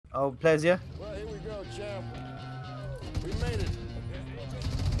Oh, players, yeah? Well, here we go, champ. We made it.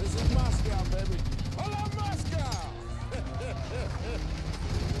 This is Moscow, baby. Hola, Moscow!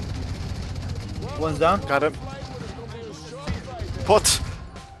 One's down. Got him. Pot!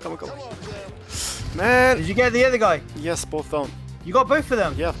 Come on, come on. Man! Did you get the other guy? Yes, both down. You got both of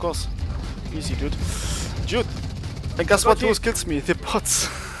them? Yeah, of course. Easy, dude. Dude! And guess what? Who kills me? The bots.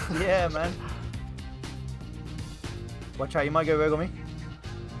 Yeah, man. Watch out, you might go rogue on me.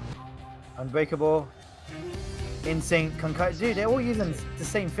 Unbreakable. Insane. Concut. Dude, they're all using the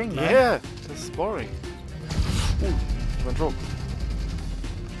same thing, man. Yeah, this is boring. Ooh, went rogue.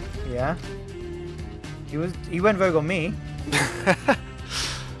 Yeah. He went rogue on me.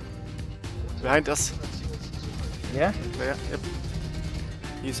 Behind us. Yeah? Yeah, yep.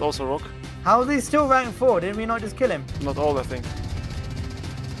 He's also rogue. How are they still rank 4? Didn't we not just kill him? Not all, I think.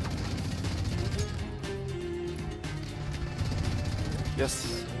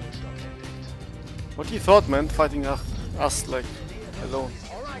 Yes. What you thought, man, fighting us like alone?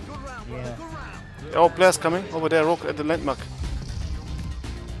 Yeah. Oh, players coming over there, rogue at the landmark.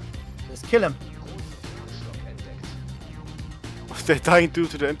 Just kill him. They're dying due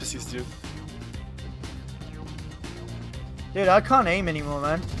to the NPCs, dude. Dude, I can't aim anymore,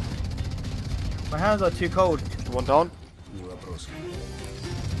 man. My hands are too cold. One down.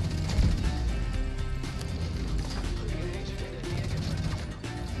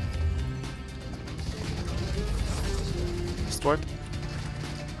 Destroyed.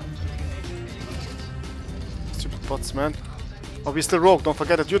 Stupid bots, man. Oh, we still rogue, don't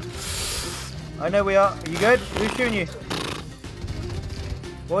forget it, dude. I know we are. Are you good? Who's shooting you?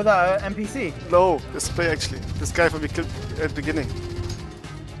 What was that, NPC? No, this player actually. This guy from the killed at the beginning.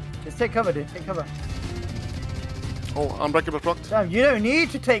 Just take cover, dude. Take cover. Oh, unbreakable blocked. Damn, you don't need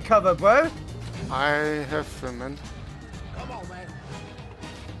to take cover, bro. I have him, man. Come on, man.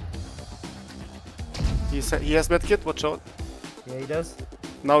 He has medkit, watch out. Yeah, he does.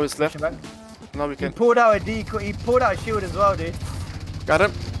 Now he's left. Push him back. Now we He can. pulled out a decoy. He pulled out a shield as well, dude. Got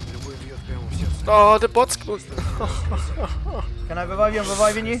him. Oh, the bots. Can I revive you? I'm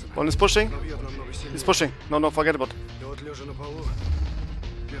reviving you. One is pushing. He's pushing. No, forget about it.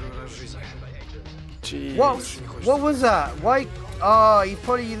 Jeez. What was that? Why? Oh, he's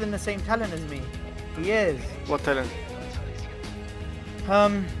probably using the same talent as me. He is. What talent?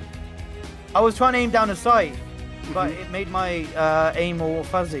 I was trying to aim down the sight, but it made my aim all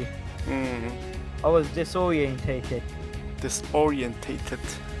fuzzy. I was disorientated. Disorientated.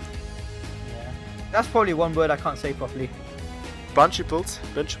 Yeah. That's probably one word I can't say properly. Banshee pulse.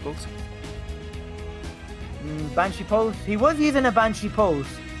 Banshee pulse. Banshee pulse? He was using a Banshee pulse.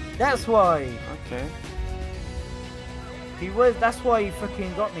 That's why. Okay. He was. That's why he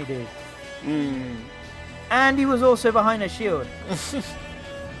freaking got me, dude. And he was also behind a shield.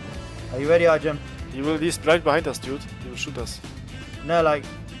 Are you ready, Arjun? He will. He's right behind us, dude. He will shoot us. No, like.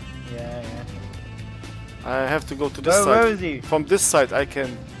 Yeah. I have to go to this side. Where is he? From this side, I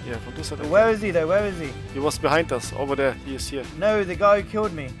can. Yeah, from this side. Where is he though? Where is he? He was behind us, over there. He is here. No, the guy who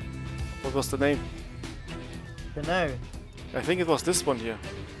killed me. What was the name? No. I think it was this one here.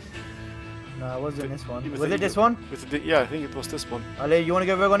 No, it wasn't this one. With Was the- it this one? With the, yeah, I think it was this one. Ali, you want to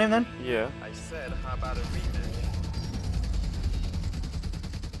go rogue on him then? Yeah. I said, how about a rematch?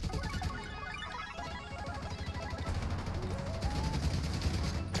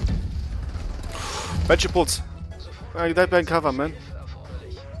 Banshee pulse. I died behind cover, man.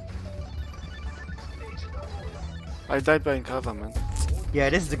 I died behind cover, man. Yeah,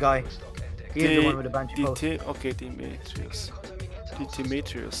 this is the guy. He's the one with the Banshee pulse. Okay, Demetrius.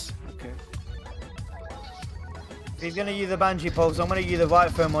 Demetrius. Okay. He's gonna use the Banshee pulse. I'm gonna use the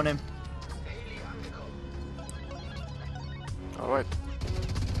right foam on him. Alright.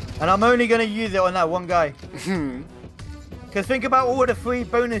 And I'm only gonna use it on that one guy. Because think about all the free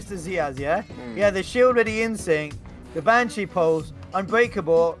bonuses he has, yeah? He has the shield with the instinct, the Banshee pulse,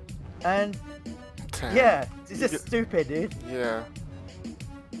 unbreakable, and yeah, it's just stupid, dude. Yeah.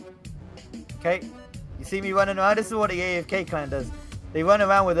 Okay, you see me running around. This is what the AFK clan does. They run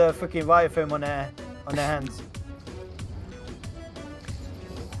around with a freaking riot foam on their hands.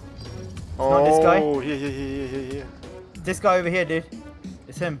 Not this guy. Oh, here. This guy over here, dude.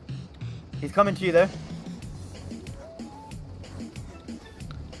 It's him. He's coming to you though.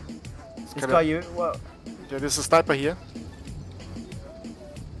 This guy, you. Well. Yeah, there's a sniper here.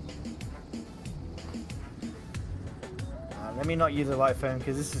 Let me not use the right phone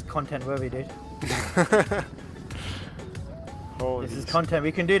because this is content worthy, dude. This is content.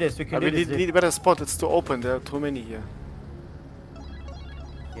 We can do this. We can do this. We need a better spot. It's too open. There are too many here.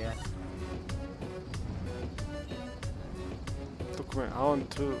 Yeah. Too Come here. 1,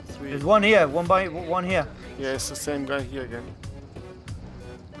 2, 3. There's one here, one here. Yeah, it's the same guy here again.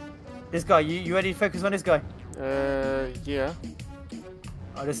 This guy, you ready to focus on this guy? Yeah.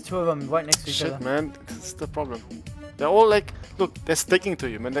 Oh, there's two of them right next to each Shit, other. man. That's the problem. They're all like, look, they're sticking to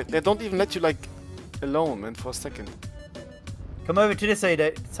you, man. They don't even let you like alone, man, for a second. Come over to this side,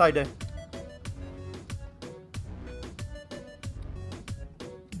 though.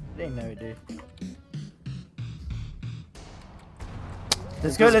 They know, dude.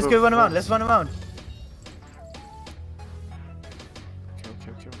 Let's go run around. Let's run around.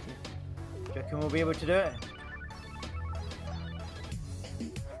 Okay. Do you reckon we'll be able to do it?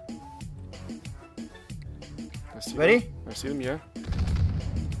 Ready? I see them, yeah.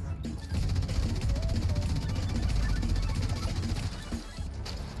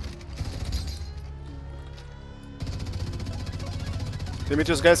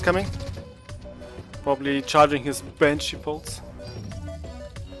 Demetrius guy's coming. Probably charging his banshee pulse.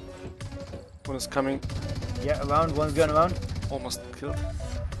 One is coming. Yeah, around. One's going around. Almost killed.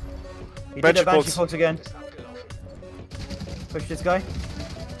 He Banshee did a banshee pulse. pulse again. Push this guy.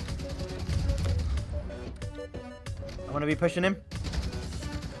 I want to be pushing him.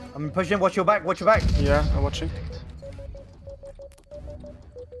 I'm pushing. Watch your back. Watch your back. Yeah, I'm watching.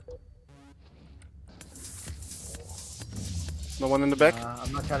 No one in the back.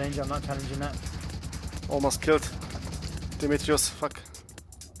 I'm not challenging. I'm not challenging that. Almost killed. Demetrius, fuck.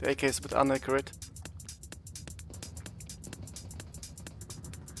 The AK is a bit inaccurate.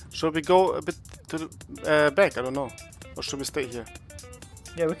 Should we go a bit to the back? I don't know. Or should we stay here?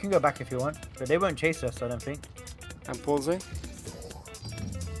 Yeah, we can go back if you want, but they won't chase us. I don't think. I'm pulsing.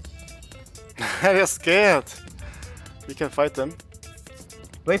 They're scared. We can fight them.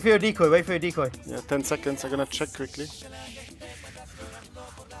 Wait for your decoy. Wait for your decoy. Yeah, 10 seconds. I'm gonna check quickly.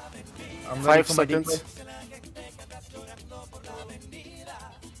 I'm ready 5 for my seconds. decoy.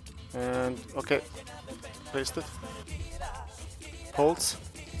 And okay, placed it. Pulse.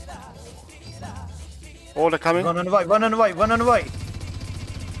 Oh, they're coming. Run on the right. Run on the right. Run on the right.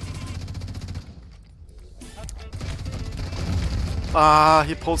 Ah,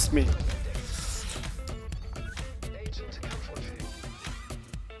 he pulsed me.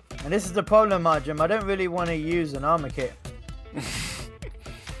 And this is the problem, Marjam. I don't really want to use an armor kit.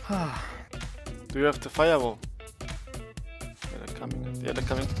 Do you have the firewall? Yeah, they're coming. Yeah, they're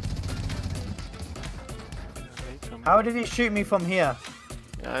coming. How did he shoot me from here?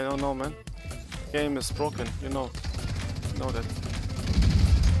 Yeah, I don't know, man. Game is broken, you know. You know that.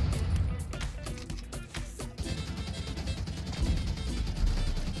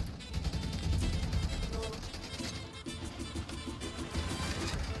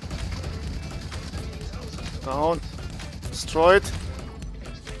 Down. Destroyed.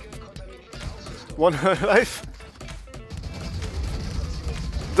 One alive.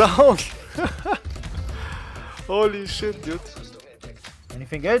 Down. Holy shit, dude.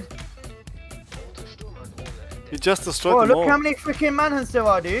 Anything good? He just destroyed Oh, them look all. how many freaking manhunts there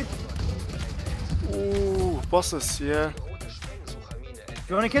are, dude. Ooh, bosses, yeah. Do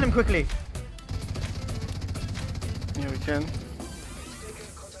you want to kill him quickly? Yeah, we can.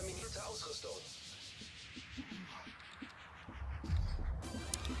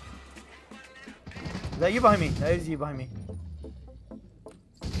 Is that you behind me? That is you behind me.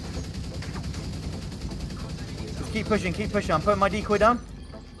 Just keep pushing, keep pushing. I'm putting my decoy down.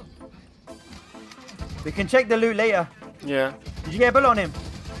 We can check the loot later. Yeah. Did you get a bullet on him?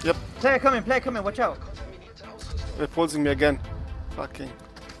 Yep. Player coming, watch out. They're pulsing me again. Fucking.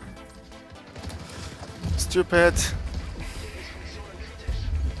 Stupid.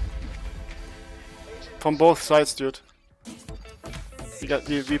 From both sides, dude.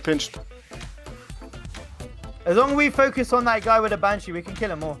 We pinched. As long as we focus on that guy with the banshee, we can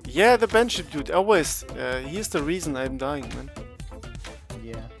kill him more. Yeah, the banshee dude, always. He's the reason I'm dying, man.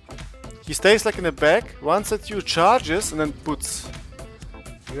 Yeah. He stays like in the back, runs at you, charges, and then boots.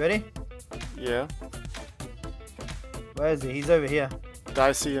 You ready? Yeah. Where is he? He's over here.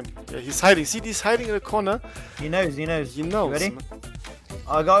 I see him. Yeah, he's hiding. See, he's hiding in the corner. He knows, he knows. He knows. You ready? Man.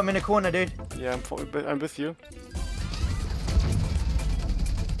 I got him in the corner, dude. Yeah, I'm with you.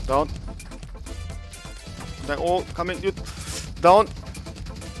 Down. They're all coming, dude. Down.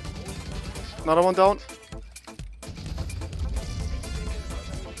 Another one down.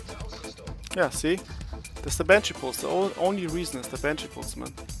 Yeah, see? That's the banshee pulse. The only reason is the banshee pulse,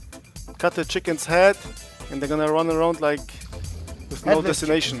 man. Cut the chicken's head, and they're gonna run around like with no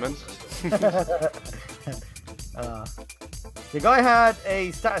destination, man. The guy had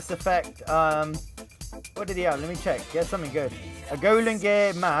a status effect. What did he have? Let me check. He had something good. A golden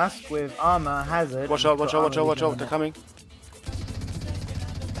gear mask with armor hazard. Watch out, watch out, watch out, watch out. They're coming.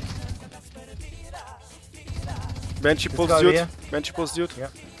 Banshee pulls guy dude. here. Banshee pulls dude.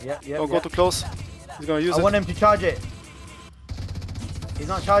 Yep. Don't go too close. He's gonna use I it. want him to charge it. He's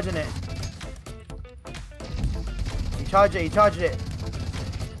not charging it. He charged it.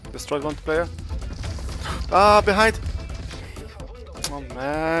 Destroyed one player. Ah, behind. Oh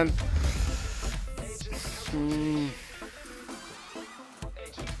man.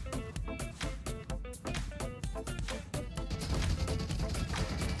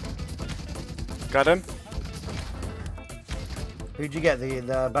 Got him. Who'd you get?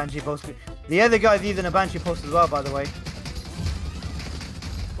 The Banshee post? The other guy's using a Banshee post as well, by the way.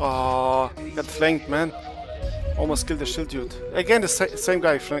 Oh, got flanked, man. Almost killed the shield dude. Again, the same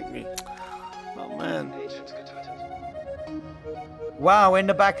guy flanked me. Oh man. Wow, in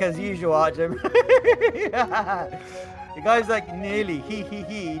the back as usual, Arjun. The guy's like nearly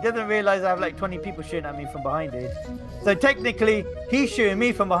he doesn't realize I have like 20 people shooting at me from behind, dude. So technically, he's shooting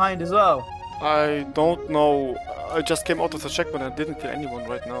me from behind as well. I don't know. I just came out of the checkpoint and I didn't kill anyone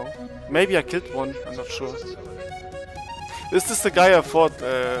right now. Maybe I killed one, I'm not sure. This is the guy I fought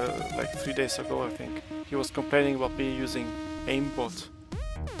like 3 days ago, I think. He was complaining about me using aimbot.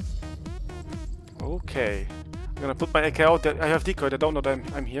 Okay. I'm gonna put my AK out. I have decoy, they don't know that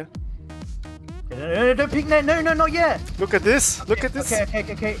I'm here. No, don't pick that. No, not yet. Look at this! Look at this!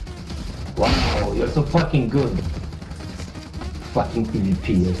 Okay. Wow, you're so fucking good. Fucking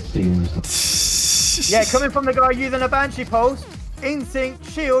PvP experience. Yeah, coming from the guy using a Banshee pulse, instinct,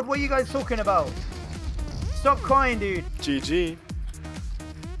 shield, what are you guys talking about? Stop crying, dude. GG.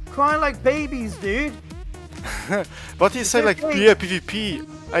 Crying like babies, dude. But he said like, yeah, PvP.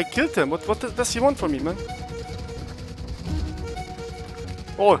 I killed him. What does he want from me, man?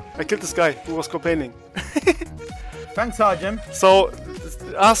 Oh, I killed this guy who was complaining. Thanks, Sergeant. So,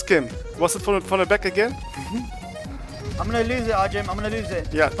 ask him. Was it for the back again? I'm gonna lose it, Arjun. I'm gonna lose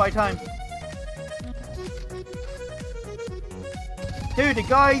it. Yeah. By time. Dude, the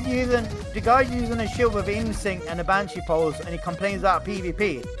guy using a shield with instinct and a Banshee pulse, and he complains about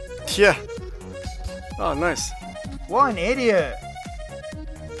PvP. Yeah. Oh, nice. What an idiot.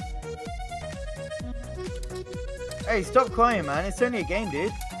 Hey, stop crying, man. It's only a game,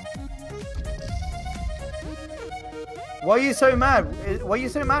 dude. Why are you so mad? What are you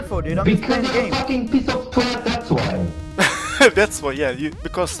so mad for, dude? I'm just playing the game. Fucking piece of twat, that's why. That's why, yeah.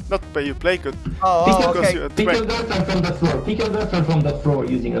 Because not by you play good. Oh, because okay. you're a Pick your twat. girlfriend from the floor. Pick your girlfriend from the floor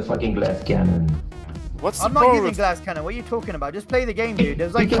using a fucking glass cannon. What's the I'm not problem? using glass cannon. What are you talking about? Just play the game, dude.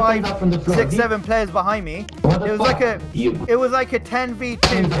 There's like Pick your friend up from the 5, floor. 6, 7 players behind me. What the It was fuck? like a, You- it was like a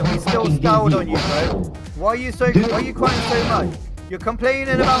 10v2, and we still scowled on you, bro. Why are you crying so much? You're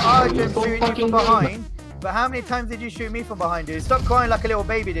complaining about Arjun so shooting you fucking from behind, but how many times did you shoot me from behind, dude? Stop crying like a little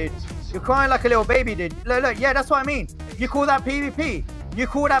baby, dude. You're crying like a little baby, dude. Look, yeah, that's what I mean. You call that PvP? You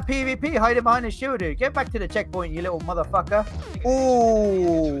call that PvP hiding behind the shield, dude? Get back to the checkpoint, you little motherfucker.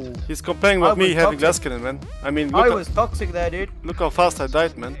 Ooh. He's complaining I about me was having toxic. glass cannon, man. I mean, I look, was toxic there, dude. look how fast I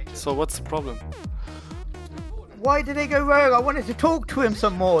died, man. So what's the problem? Why did they go rogue? I wanted to talk to him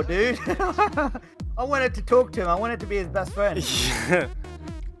some more, dude. I wanted to talk to him. I wanted to be his best friend. Yeah.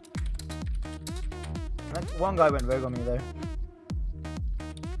 One guy went rogue on me, though.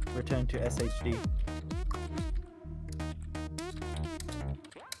 Return to SHD.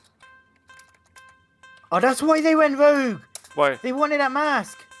 Oh, that's why they went rogue. Why? They wanted that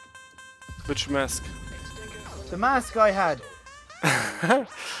mask. Which mask? The mask I had.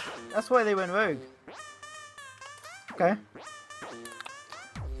 That's why they went rogue. Okay.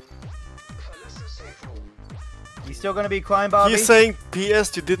 You still gonna be crying, Barbie? He's saying,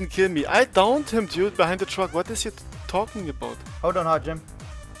 PS, you didn't kill me. I downed him, dude, behind the truck. What is he talking about? Hold on, hard Jim.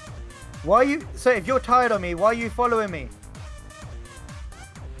 Why are you... So if you're tired of me, why are you following me?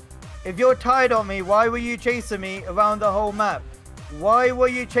 If you're tired of me, why were you chasing me around the whole map? Why were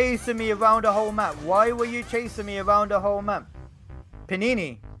you chasing me around the whole map? Why were you chasing me around the whole map?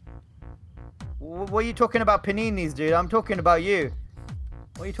 Panini. What are you talking about paninis, dude? I'm talking about you.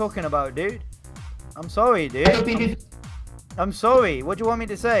 What are you talking about, dude? I'm sorry, dude. I'm sorry. What do you want me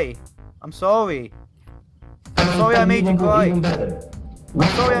to say? I'm sorry. I'm sorry I made you cry. I'm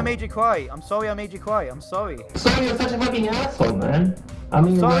sorry I made you cry. I'm sorry I made you cry. I'm sorry. Sorry, you're such a fucking asshole, man. I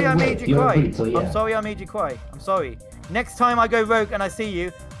mean, Sorry I made you cry. Agreed, so yeah. I'm sorry I made you cry. I'm sorry. Next time I go rogue and I see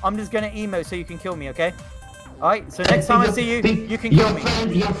you, I'm just gonna emote so you can kill me, okay? Alright, so next time I see you, you can kill me.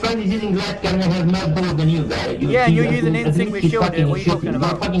 Your friend is using glass cannon and has more bullets than you, guy. Yeah, and you're using instinct with shield, dude. What are you talking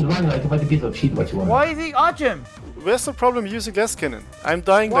about? You're fucking running like a fucking piece of shit, what you want. Why is he Arjun? Where's the problem using gas cannon? I'm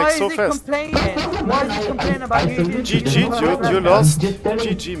dying Why like is so he fast. complaining? Why is he complaining about you? GG, dude, you lost.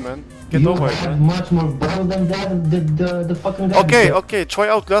 GG, man. Get over it, have man. much more balls than that, the fucking guy. Okay, try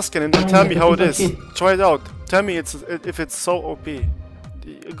out glass cannon and tell me how it is. Try it out. tell me if it's so OP.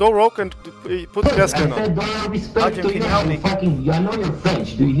 Go rogue and put the gas I gun on. said don't respect Arjun, to can you. you help me? I know you're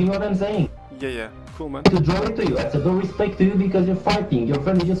French. Do you hear what I'm saying? Yeah. Cool, man. To draw it to you. I said don't respect to you because you're fighting. Your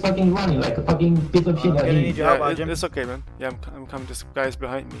friend is just fucking running like a fucking piece of shit. I'm like gonna him. need your help, Yeah, Arjun. it's okay, man. Yeah, I'm coming. This guy is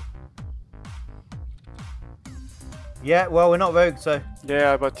behind me. Yeah, well, we're not rogue, so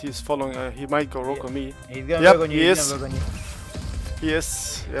Yeah, but he's following. He might go rogue on me. he's gonna Yep, rogue on you. he He's is. gonna rogue on you. He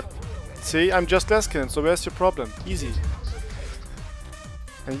is. Yep. See, I'm just Laskin, so where's your problem? Easy.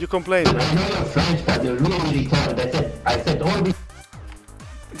 And you complain, I man. know you're French, but you're really retarded. I said don't be.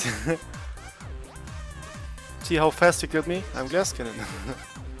 See how fast he killed me? I'm Laskin.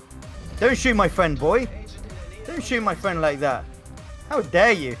 Don't shoot my friend, boy. Don't shoot my friend like that. How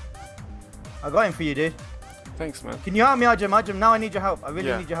dare you? I got him for you, dude. Thanks, man. Can you help me, Arjun? Arjun, now I need your help. I really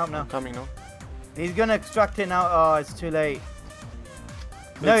Yeah, need your help now. I'm coming now. He's gonna extract it now. Oh, it's too late.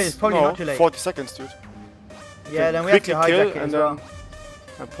 No, it's probably no, not too late. 40 seconds, dude. Yeah, then we have to Quickly hijack kill it and as well. then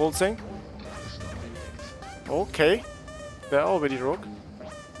I'm pulsing. Okay. They're already rogue.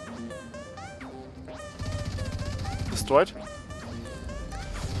 Destroyed.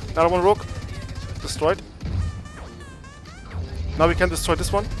 Another one rogue. Destroyed. Now we can destroy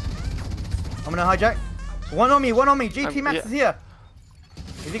this one. I'm gonna hijack. One on me, GT Max yeah. is here.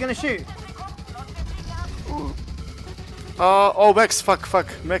 Is he gonna shoot? Oh, Max, fuck,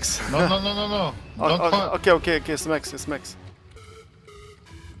 Max. No. Don't fuck. Okay, it's Max.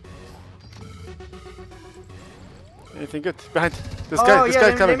 Anything good? Behind. This Oh guy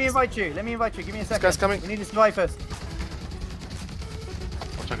yeah, coming. let me invite you. Give me a second. guy's coming. We need to survive first.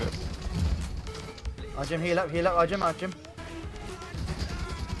 I'll check it. Arjun, heal up, Arjun.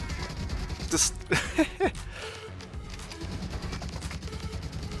 Just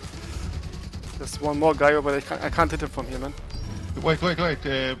There's one more guy over there. I can't hit him from here, man. Wait.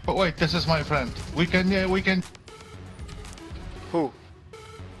 But wait, this is my friend. We can. Who?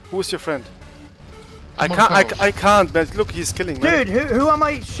 Who's your friend? Come on, I can't, man. Look, he's killing me. Dude, who am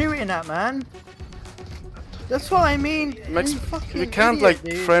I shooting at, man? That's what I mean. Max, You fucking we can't idiot, like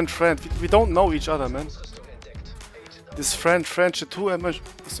dude. friend. We don't know each other, man. This friendship. Who am I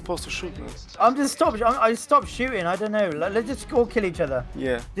supposed to shoot, man? I stopped shooting. I don't know. Let's just all kill each other.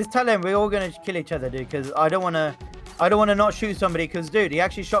 Yeah. Just tell him we're all gonna kill each other, dude. Because I don't wanna not shoot somebody. Because dude, he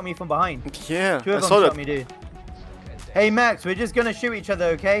actually shot me from behind. Yeah, Two I of them saw shot that. me, dude. Hey Max, we're just gonna shoot each other,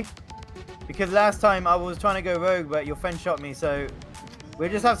 okay? Because last time I was trying to go rogue, but your friend shot me. So we'll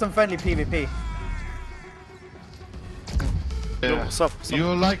just have some friendly PvP. Yo, what's up? You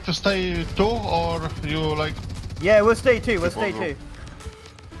like to stay too, or you like? Yeah, we'll stay two.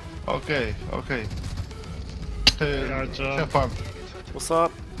 Okay. Have fun. What's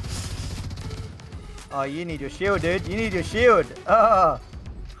up? Oh, you need your shield, dude. You need your shield. Oh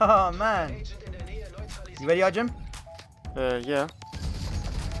man. You ready, Arjun? Yeah.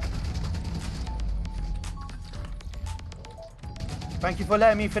 Thank you for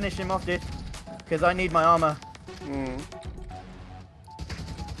letting me finish him off, dude. Because I need my armor.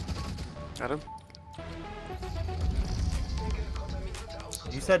 Got him.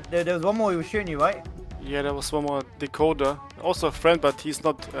 You said there was one more who was shooting you, right? Yeah, there was one more decoder. Also a friend, but he's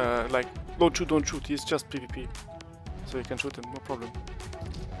not like don't shoot. He's just PvP, so you can shoot him, no problem.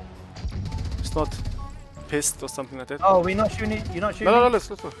 He's not pissed or something like that. Oh, we're not shooting. You're not shooting. No, me? let's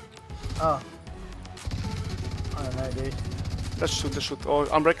go. Oh. I don't know, dude. Let's shoot. Oh,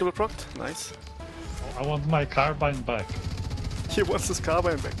 unbreakable procced. Nice. I want my carbine back. He wants his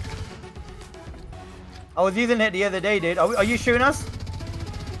carbine back. I was using it the other day, dude. Are you shooting us?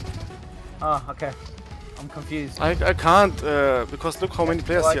 Oh, okay. I'm confused. I can't because look how many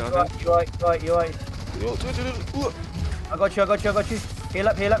players here are. You're right. I got you. Heal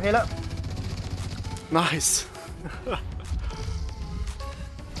up. Nice.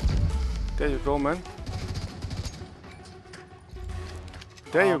 There you go, man.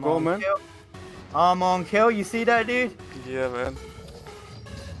 There you go, man. Kill. I'm on kill. You see that, dude? Yeah, man.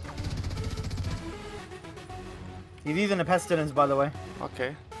 He's using the pestilence, by the way.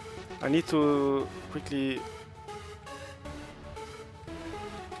 Okay. I need to quickly.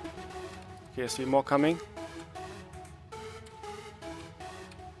 Okay, I see more coming.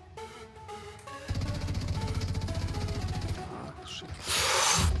 Ah, shit.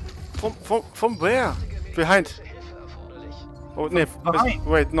 From where? Behind. Oh, no. Behind?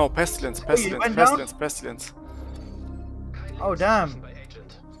 Wait, no, pestilence. you went down? Pestilence. Oh, damn.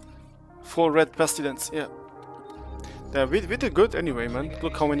 Full red pestilence, yeah. Yeah, we did good anyway, man.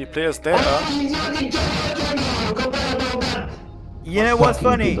 Look how many players there are. You know what's Fucking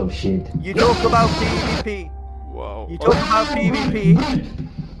funny? piece of shit. You talk about PvP. Wow. You talk about PvP.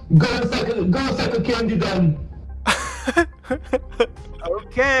 Go suck go suck a candy then.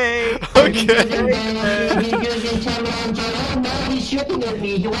 Okay. Okay. He's shooting at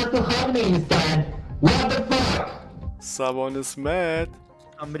me. He wants to hug me instead. What the fuck? Someone is mad.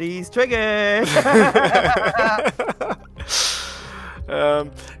 Somebody's triggered.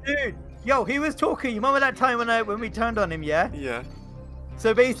 Dude, yo, he was talking. You remember that time when we turned on him, yeah? Yeah.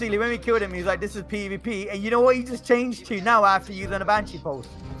 So basically, when we killed him, he was like, "This is PvP," and you know what he just changed to now after using a Banshee pulse?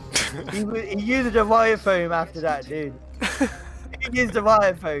 he used a wire foam after that, dude. He used a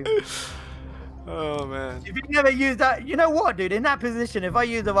wire foam. Oh man. If he never used that, you know what, dude? In that position, if I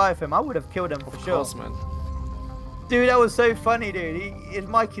used a wire foam, I would have killed him for Of sure. course, man. Dude, that was so funny, dude. His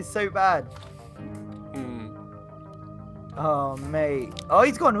mic is so bad. Hmm. Oh, mate. Oh,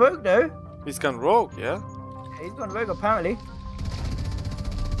 he's gone rogue, though. He's gone rogue, yeah? He's gone rogue, apparently.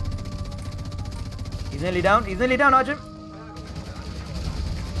 He's nearly down. He's nearly down, Arjun.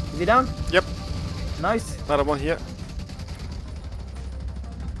 Is he down? Yep. Nice. Another one here.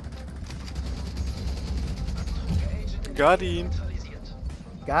 Got him.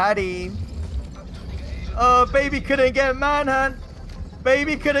 Got him. Oh, baby couldn't get manhunt.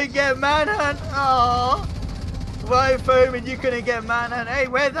 Baby couldn't get manhunt. Oh. Why foam and you couldn't get manhunt? Hey,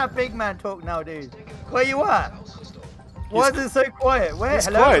 where's that big man talk now, dude? Where you at? Why is it so quiet? Where? He's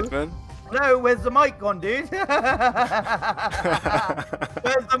Hello? quiet, man. Hello, where's the mic gone, dude? Where's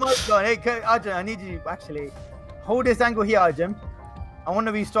the mic gone? Hey, Arjun, I need you to actually hold this angle here, Arjun. I want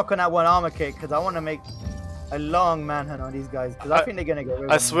to be stuck on that one armor kick because I want to make a long manhunt on these guys because I think they're gonna go.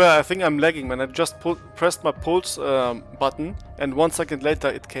 I swear, I think I'm lagging, man. I just pressed my pulse button, and 1 second later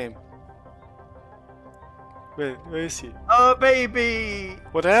it came. Wait, where is he? Oh, baby!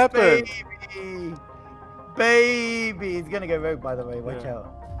 What happened? Baby! Baby! He's gonna go rogue, by the way. Watch Yeah.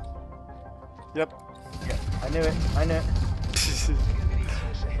 out. Yep. Yeah, I knew it. I knew it.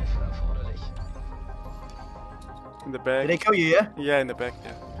 In the back. Did they kill you, yeah? Yeah, in the back,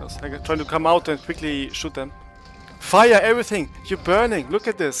 yeah. I was trying to come out and quickly shoot them. Fire everything! You're burning! Look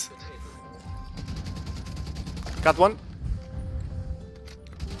at this! Got one.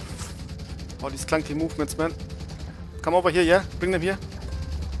 Oh, these clunky movements, man. Come over here, yeah? Bring them here.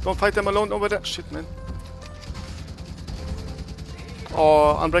 Don't fight them alone over there. Shit, man.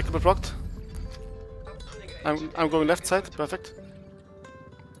 Oh, unbreakable blocked. I'm going left side. Perfect.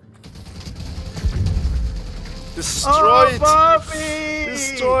 Destroyed! Oh, Bobby!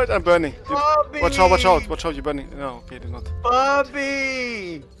 Destroyed! I'm burning. Bobby! Watch out, watch out, watch out, you're burning. No, okay, did not.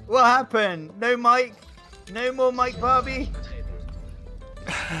 Bobby! What happened? No mic? No more mic, Bobby?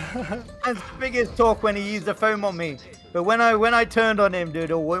 That's the biggest talk when he used the foam on me. But when I turned on him,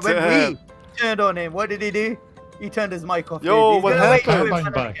 dude, or when we turned on him, what did he do? He turned his mic off. Yo, dude. what happened?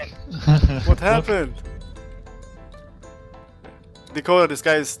 Carbine back. What happened? Dakota, this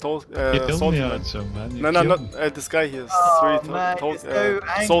guy is told. You killed salty, me, man. Arjun, man. You No, no, killed me. not this guy here. Is Oh, really man, you're so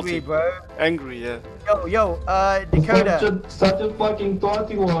angry, salty. bro. Angry, yeah. Yo, Dakota. Such a fucking thought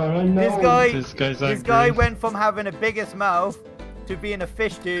you are. I know. This guy's this guy went from having the biggest mouth to being a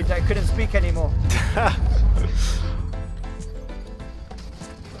fish, dude, that couldn't speak anymore.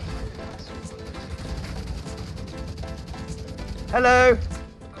 Hello?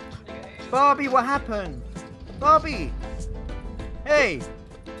 Barbie, what happened? Barbie! Hey!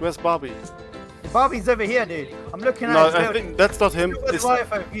 Where's Barbie? Barbie's over here, dude. I'm looking at No, his I building. think that's not him. He's still got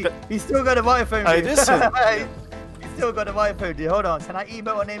the Vodafone. He's still got a Vodafone, Ah, dude. it is him. He's still got a Vodafone, dude. Hold on. Can I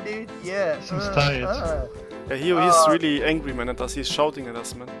email on him, dude? Yeah. Seems tired. Yeah, he's really angry, man, at us. He's shouting at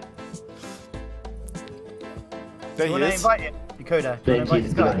us, man. There You he want to is. invite him? Dakota, do you want to invite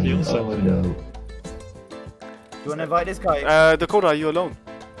this guy? Do He also- Oh no. you want to invite this guy? Dakota, are you alone?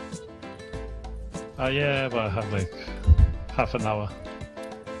 Yeah, but I have like half an hour.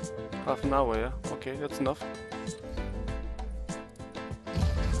 Half an hour, yeah? Okay, that's enough.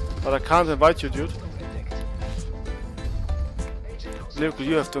 But I can't invite you, dude. Lyrical,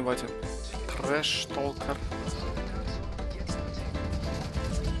 you have to invite him. Trash talker.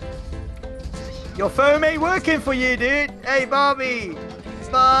 Your phone ain't working for you, dude. Hey, Barbie.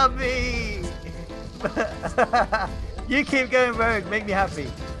 Barbie. You keep going rogue. Make me happy.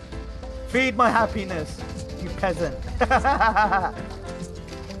 Feed my happiness, you peasant.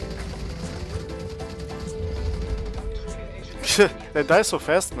 They die so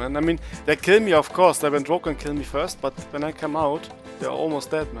fast, man. I mean, they kill me, of course. They went rogue and kill me first, but when I come out, they're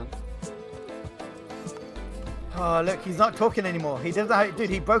almost dead, man. Oh, look, he's not talking anymore. He doesn't have, dude,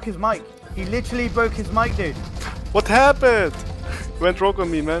 he broke his mic. He literally broke his mic, dude. What happened? Went rogue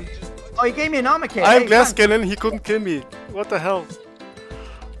on me, man. Oh, he gave me an armor kit. I'm Hey, glass thanks. cannon, he couldn't kill me. What the hell?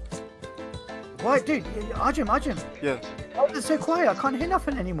 What, dude? Arjun. Yeah. Why is it so quiet? I can't hear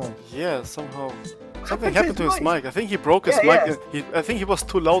nothing anymore. Yeah, somehow. What Something happened to happened to his mic. I think he broke his Yeah, mic. I think he was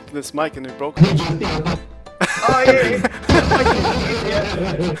too loud in his mic and he broke it. Oh yeah. yeah.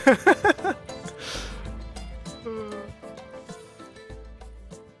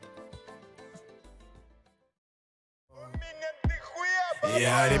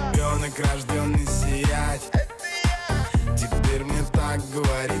 Я ребенок, рожденный сиять. Теперь мне так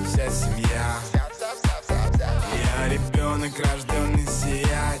говорит вся семья. Я ребенок, рожденный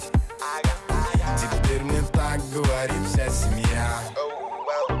сиять.